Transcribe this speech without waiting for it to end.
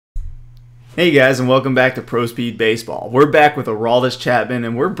Hey guys, and welcome back to Pro Speed Baseball. We're back with Aroldis Chapman,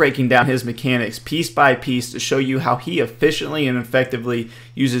 and we're breaking down his mechanics piece by piece to show you how he efficiently and effectively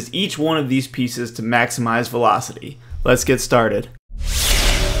uses each one of these pieces to maximize velocity. Let's get started.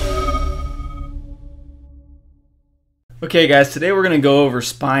 Okay guys, today we're going to go over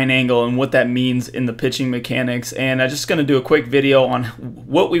spine angle and what that means in the pitching mechanics, and I'm just going to do a quick video on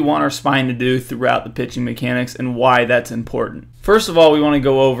what we want our spine to do throughout the pitching mechanics and why that's important. First of all, we want to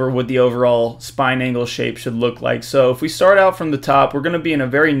go over what the overall spine angle shape should look like. So if we start out from the top, we're going to be in a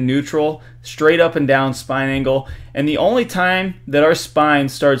very neutral, straight up and down spine angle, and the only time that our spine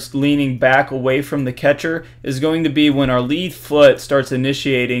starts leaning back away from the catcher is going to be when our lead foot starts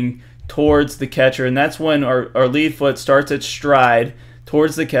initiating towards the catcher, and that's when our lead foot starts its stride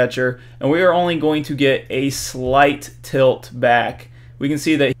towards the catcher, and we are only going to get a slight tilt back. We can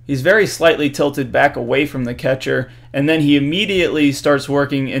see that he's very slightly tilted back away from the catcher, and then he immediately starts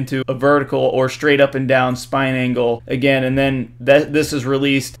working into a vertical or straight up and down spine angle again, and then this is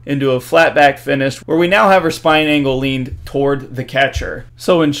released into a flat back finish where we now have our spine angle leaned toward the catcher.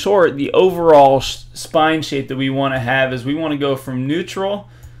 So in short, the overall spine shape that we want to have is we want to go from neutral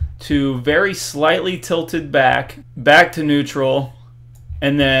to very slightly tilted back to neutral,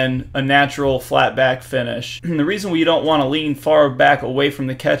 and then a natural flat back finish. And the reason we don't want to lean far back away from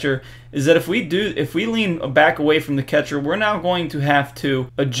the catcher is that if we lean back away from the catcher, we're now going to have to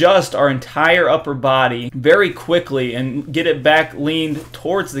adjust our entire upper body very quickly and get it back leaned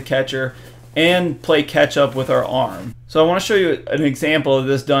towards the catcher and play catch up with our arm. So I want to show you an example of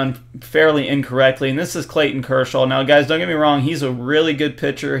this done fairly incorrectly, and this is Clayton Kershaw. Now guys, don't get me wrong, he's a really good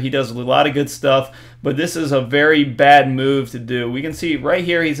pitcher, he does a lot of good stuff, but this is a very bad move to do. We can see right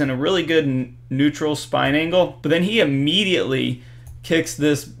here he's in a really good neutral spine angle, but then he immediately kicks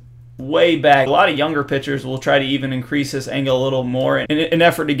this way back. A lot of younger pitchers will try to even increase this angle a little more in an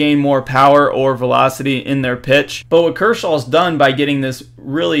effort to gain more power or velocity in their pitch. But what Kershaw's done by getting this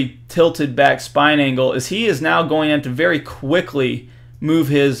really tilted back spine angle is he is now going to have to very quickly move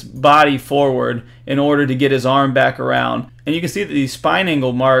his body forward in order to get his arm back around. And you can see that these spine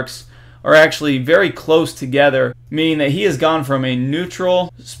angle marks are actually very close together, meaning that he has gone from a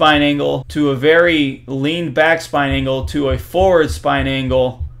neutral spine angle to a very leaned back spine angle to a forward spine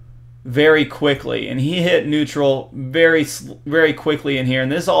angle very quickly, and he hit neutral very quickly in here,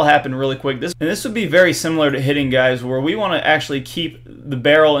 and this all happened really quick. This would be very similar to hitting, guys, where we want to actually keep the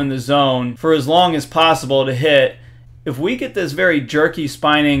barrel in the zone for as long as possible to hit. If we get this very jerky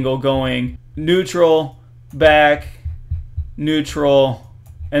spine angle going, neutral, back, neutral,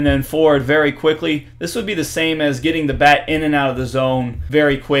 and then forward very quickly, this would be the same as getting the bat in and out of the zone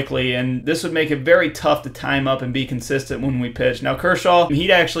very quickly, and this would make it very tough to time up and be consistent when we pitch. Now Kershaw, he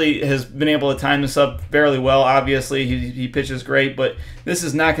actually has been able to time this up fairly well. Obviously he pitches great, but this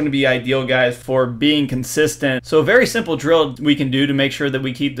is not going to be ideal, guys, for being consistent. So a very simple drill we can do to make sure that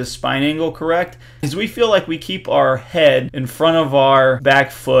we keep the spine angle correct is we feel like we keep our head in front of our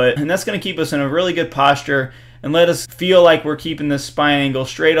back foot, and that's going to keep us in a really good posture and let us feel like we're keeping this spine angle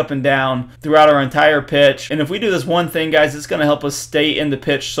straight up and down throughout our entire pitch. And if we do this one thing, guys, it's going to help us stay in the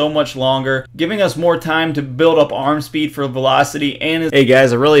pitch so much longer, giving us more time to build up arm speed for velocity. And hey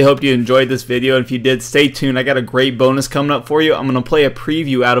guys, I really hope you enjoyed this video, and if you did, stay tuned. I got a great bonus coming up for you. I'm going to play a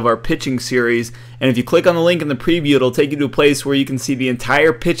preview out of our pitching series, and if you click on the link in the preview, it'll take you to a place where you can see the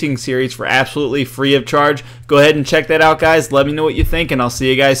entire pitching series for absolutely free of charge. Go ahead and check that out, guys. Let me know what you think, and I'll see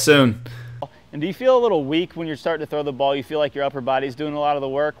you guys soon. And do you feel a little weak when you're starting to throw the ball? You feel like your upper body's doing a lot of the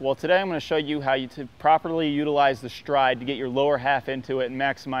work? Well, today I'm going to show you how to properly utilize the stride to get your lower half into it and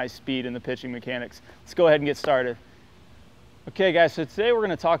maximize speed in the pitching mechanics. Let's go ahead and get started. Okay guys, so today we're going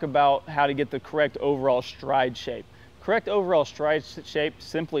to talk about how to get the correct overall stride shape. Correct overall stride shape,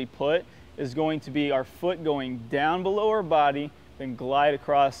 simply put, is going to be our foot going down below our body, then glide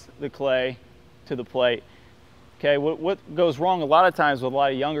across the clay to the plate. Okay, what goes wrong a lot of times with a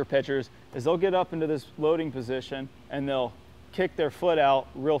lot of younger pitchers is they'll get up into this loading position and they'll kick their foot out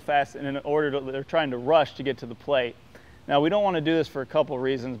real fast, and they're trying to rush to get to the plate. Now we don't want to do this for a couple of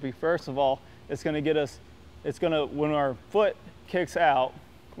reasons. But first of all, when our foot kicks out,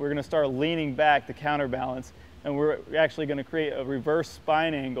 we're going to start leaning back to counterbalance, and we're actually going to create a reverse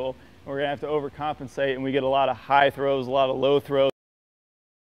spine angle. We're going to have to overcompensate, and we get a lot of high throws, a lot of low throws.